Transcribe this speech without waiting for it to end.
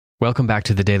Welcome back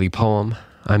to the Daily Poem.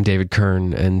 I'm David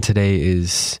Kern, and today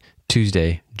is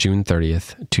Tuesday, June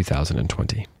 30th,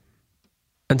 2020.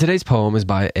 And today's poem is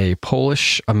by a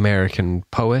Polish-American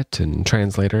poet and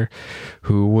translator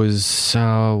who was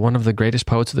one of the greatest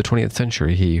poets of the 20th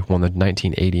century. He won the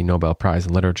 1980 Nobel Prize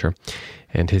in Literature,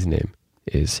 and his name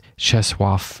is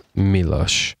Czesław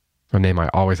Miłosz, a name I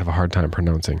always have a hard time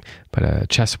pronouncing, but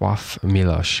Czesław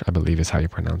Miłosz, I believe, is how you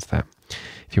pronounce that.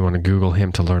 If you want to Google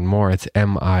him to learn more, it's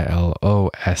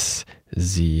Milosz.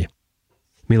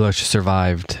 Miłosz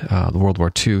survived World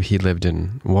War II. He lived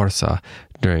in Warsaw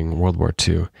during World War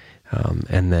II,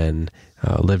 and then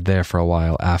lived there for a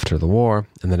while after the war,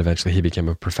 and then eventually he became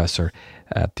a professor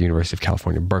at the University of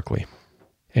California, Berkeley.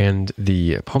 And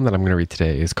the poem that I'm going to read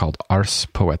today is called Ars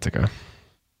Poetica.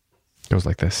 It goes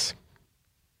like this.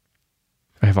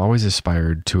 I have always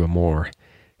aspired to a more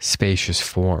spacious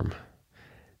form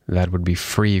that would be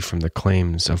free from the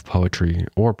claims of poetry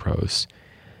or prose,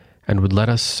 and would let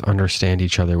us understand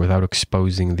each other without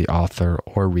exposing the author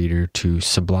or reader to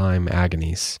sublime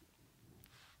agonies.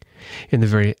 In the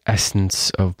very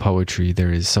essence of poetry,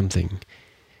 there is something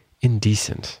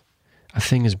indecent. A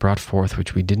thing is brought forth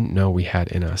which we didn't know we had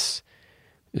in us,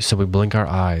 so we blink our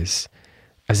eyes,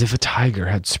 as if a tiger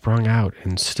had sprung out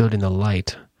and stood in the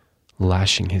light,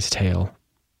 lashing his tail.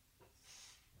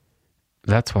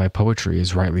 That's why poetry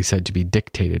is rightly said to be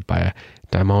dictated by a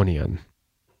daimonion,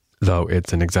 though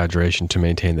it's an exaggeration to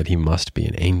maintain that he must be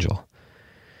an angel.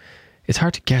 It's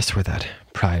hard to guess where that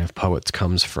pride of poets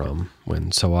comes from,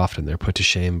 when so often they're put to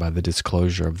shame by the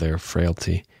disclosure of their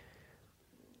frailty.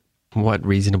 What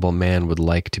reasonable man would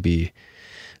like to be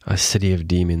a city of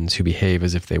demons who behave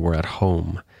as if they were at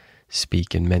home,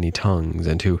 speak in many tongues,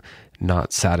 and who,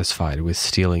 not satisfied with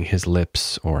stealing his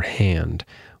lips or hand,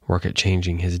 work at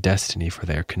changing his destiny for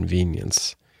their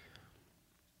convenience?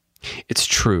 It's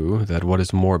true that what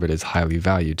is morbid is highly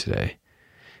valued today,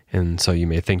 and so you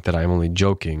may think that I'm only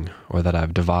joking, or that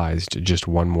I've devised just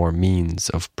one more means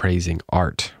of praising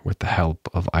art with the help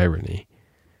of irony.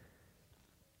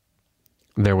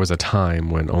 There was a time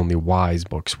when only wise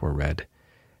books were read,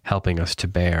 helping us to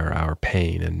bear our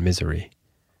pain and misery.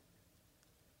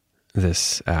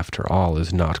 This, after all,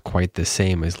 is not quite the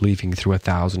same as leafing through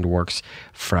 1,000 works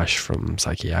fresh from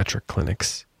psychiatric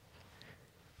clinics.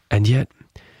 And yet,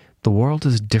 the world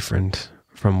is different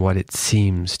from what it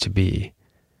seems to be,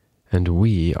 and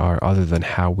we are other than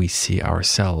how we see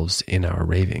ourselves in our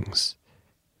ravings.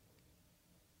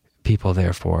 People,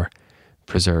 therefore,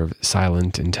 preserve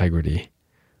silent integrity,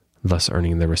 thus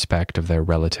earning the respect of their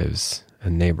relatives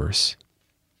and neighbors.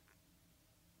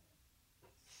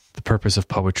 The purpose of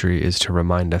poetry is to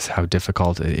remind us how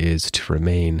difficult it is to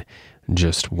remain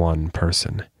just one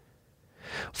person.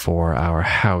 For our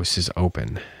house is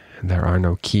open, and there are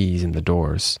no keys in the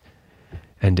doors,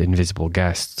 and invisible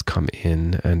guests come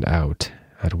in and out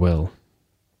at will.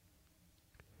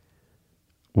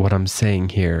 What I'm saying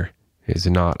here is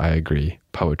not, I agree,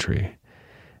 poetry,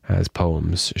 as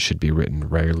poems should be written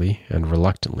rarely and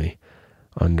reluctantly,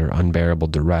 under unbearable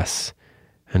duress,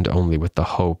 and only with the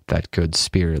hope that good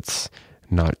spirits,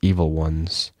 not evil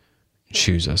ones,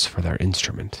 choose us for their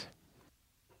instrument.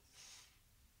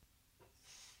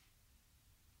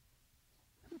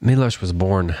 Miłosz was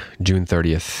born June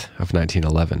 30th of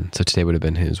 1911, so today would have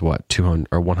been his,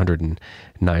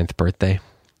 109th birthday.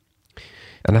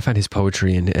 And I find his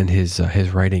poetry and his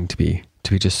writing to be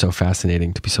just so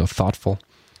fascinating, to be so thoughtful.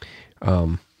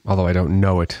 Although I don't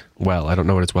know it well. I don't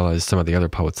know it as well as some of the other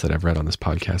poets that I've read on this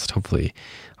podcast. Hopefully,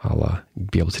 I'll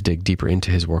be able to dig deeper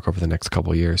into his work over the next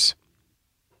couple of years.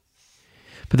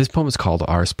 But this poem is called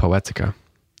Ars Poetica,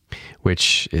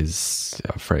 which is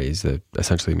a phrase that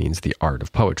essentially means the art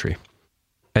of poetry.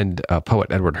 And poet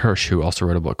Edward Hirsch, who also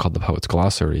wrote a book called The Poet's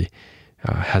Glossary,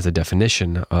 has a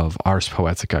definition of Ars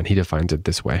Poetica, and he defines it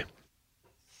this way.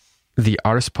 The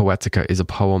Ars Poetica is a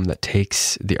poem that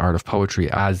takes the art of poetry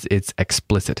as its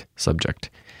explicit subject.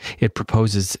 It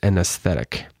proposes an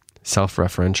aesthetic,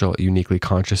 self-referential, uniquely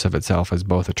conscious of itself as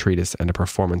both a treatise and a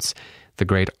performance. The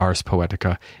great Ars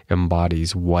Poetica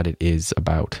embodies what it is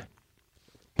about.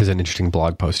 There's an interesting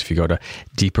blog post if you go to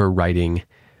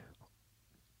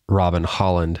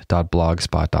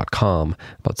deeperwritingrobinholland.blogspot.com.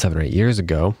 About 7 or 8 years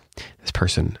ago, this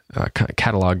person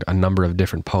cataloged a number of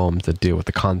different poems that deal with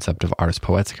the concept of Ars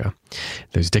Poetica.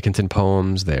 There's Dickinson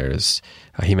poems. There's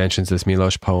he mentions this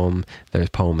Miłosz poem. There's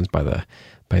poems by the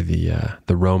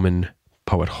Roman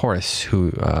poet Horace,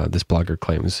 who this blogger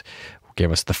claims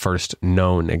gave us the first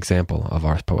known example of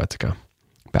Ars Poetica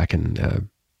back in the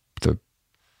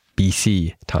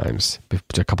BC times,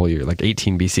 a couple of years, like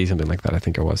 18 BC, something like that, I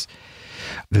think it was.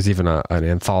 There's even an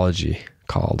anthology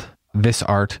called This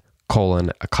Art,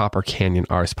 a Copper Canyon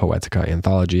Ars Poetica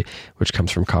anthology, which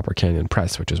comes from Copper Canyon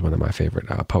Press, which is one of my favorite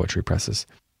poetry presses.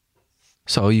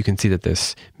 So you can see that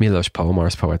this Miłosz poem,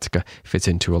 Ars Poetica, fits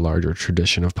into a larger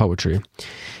tradition of poetry.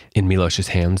 In Miłosz's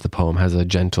hands, the poem has a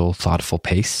gentle, thoughtful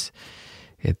pace.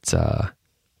 It's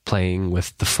playing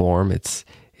with the form. It's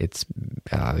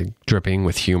dripping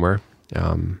with humor.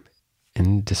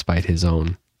 And despite his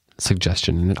own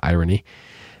suggestion and irony,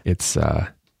 it's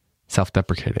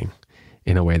self-deprecating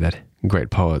in a way that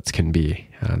great poets can be.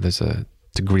 There's a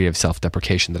degree of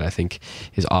self-deprecation that I think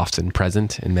is often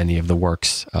present in many of the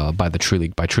works by truly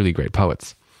great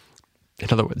poets. In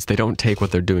other words, they don't take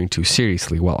what they're doing too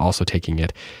seriously while also taking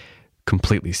it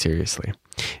completely seriously.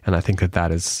 And I think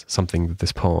that is something that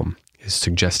this poem is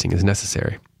suggesting is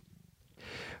necessary.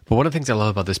 But one of the things I love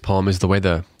about this poem is the way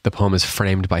the poem is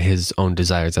framed by his own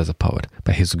desires as a poet,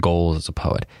 by his goals as a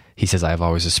poet. He says, "I have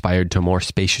always aspired to a more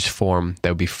spacious form that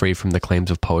would be free from the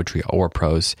claims of poetry or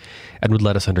prose, and would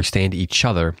let us understand each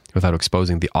other without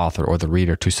exposing the author or the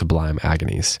reader to sublime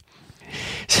agonies."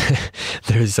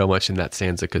 There's so much in that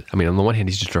stanza. On the one hand,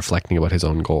 he's just reflecting about his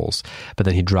own goals, but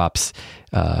then he drops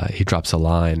a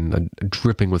line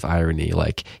dripping with irony,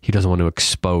 like he doesn't want to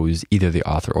expose either the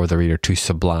author or the reader to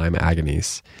sublime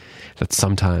agonies. That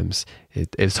sometimes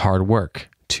it's hard work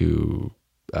to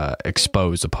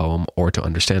expose a poem or to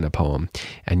understand a poem,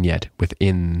 and yet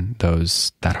within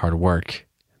that hard work,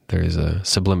 there is a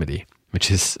sublimity,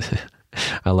 which is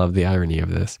I love the irony of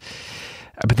this.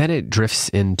 But then it drifts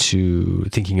into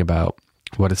thinking about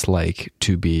what it's like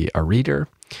to be a reader.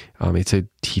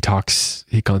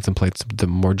 He contemplates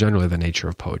more generally the nature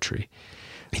of poetry.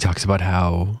 He talks about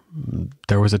how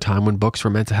there was a time when books were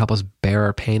meant to help us bear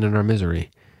our pain and our misery.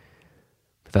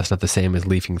 But that's not the same as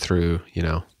leafing through,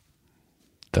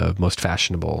 the most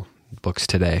fashionable books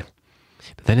today.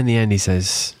 But then in the end, he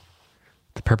says,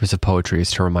 the purpose of poetry is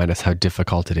to remind us how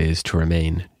difficult it is to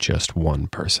remain just one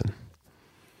person.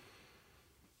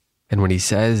 And when he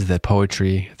says that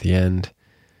poetry, at the end,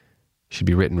 should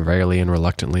be written rarely and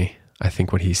reluctantly, I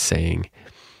think what he's saying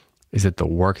is that the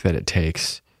work that it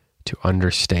takes to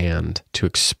understand, to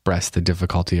express the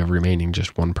difficulty of remaining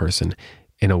just one person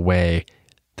in a way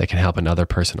that can help another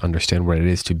person understand what it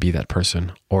is to be that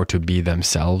person or to be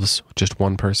themselves, just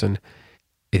one person,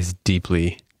 is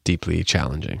deeply, deeply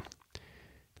challenging.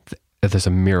 There's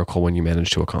a miracle when you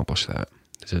manage to accomplish that.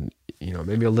 There's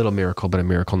maybe a little miracle, but a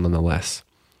miracle nonetheless.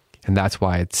 And that's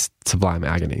why it's sublime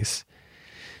agonies.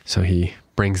 So he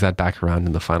brings that back around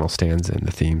in the final stanza and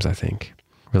the themes, I think,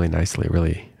 really nicely,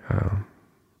 really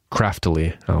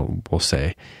craftily, we'll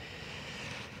say.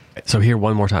 So here,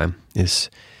 one more time,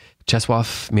 is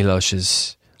Czesław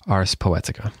Miłosz's Ars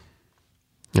Poetica.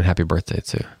 And happy birthday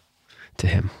to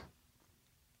him.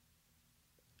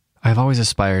 I've always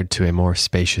aspired to a more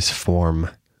spacious form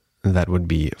that would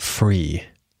be free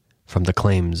from the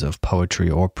claims of poetry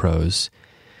or prose,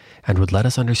 and would let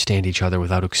us understand each other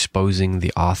without exposing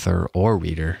the author or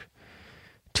reader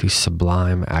to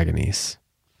sublime agonies.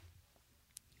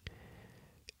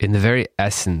 In the very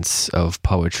essence of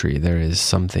poetry, there is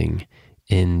something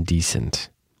indecent.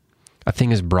 A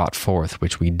thing is brought forth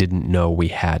which we didn't know we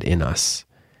had in us.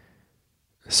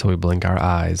 So we blink our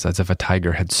eyes as if a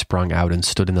tiger had sprung out and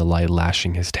stood in the light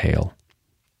lashing his tail.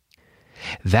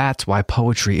 That's why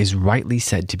poetry is rightly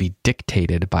said to be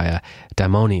dictated by a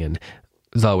daimonion,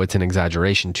 though it's an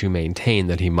exaggeration to maintain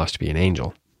that he must be an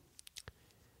angel.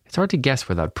 It's hard to guess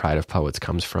where that pride of poets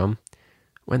comes from,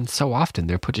 when so often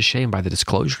they're put to shame by the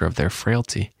disclosure of their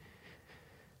frailty.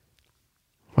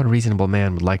 What reasonable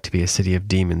man would like to be a city of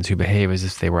demons who behave as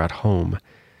if they were at home,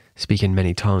 speak in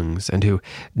many tongues, and who,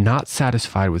 not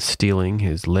satisfied with stealing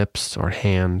his lips or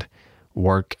hand,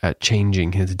 work at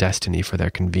changing his destiny for their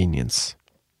convenience?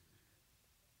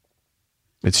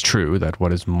 It's true that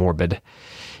what is morbid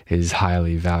is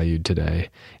highly valued today,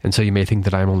 and so you may think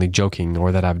that I'm only joking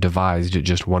or that I've devised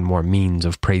just one more means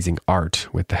of praising art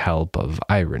with the help of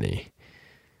irony.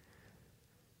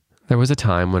 There was a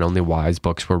time when only wise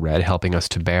books were read, helping us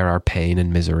to bear our pain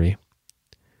and misery.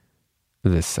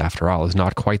 This, after all, is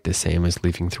not quite the same as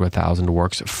leafing through 1,000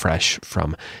 works fresh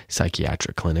from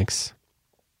psychiatric clinics.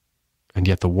 And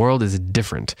yet the world is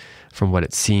different from what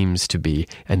it seems to be,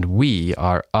 and we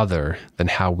are other than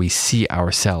how we see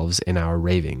ourselves in our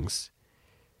ravings.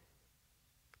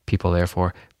 People,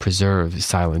 therefore, preserve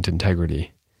silent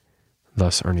integrity,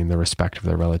 thus earning the respect of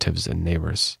their relatives and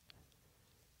neighbors.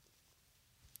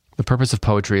 The purpose of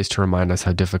poetry is to remind us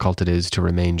how difficult it is to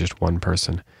remain just one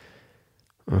person.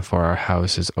 For our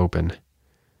house is open.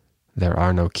 There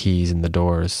are no keys in the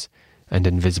doors, and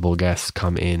invisible guests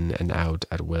come in and out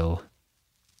at will.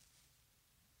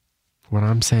 What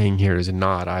I'm saying here is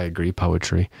not, I agree,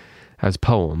 poetry, as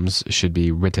poems should be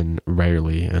written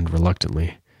rarely and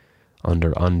reluctantly,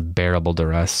 under unbearable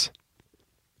duress,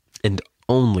 and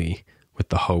only with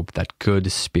the hope that good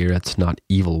spirits, not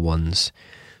evil ones,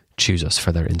 choose us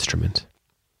for their instrument.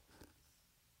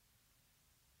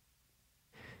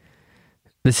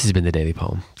 This has been the Daily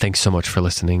Poem. Thanks so much for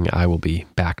listening. I will be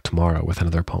back tomorrow with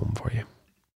another poem for you.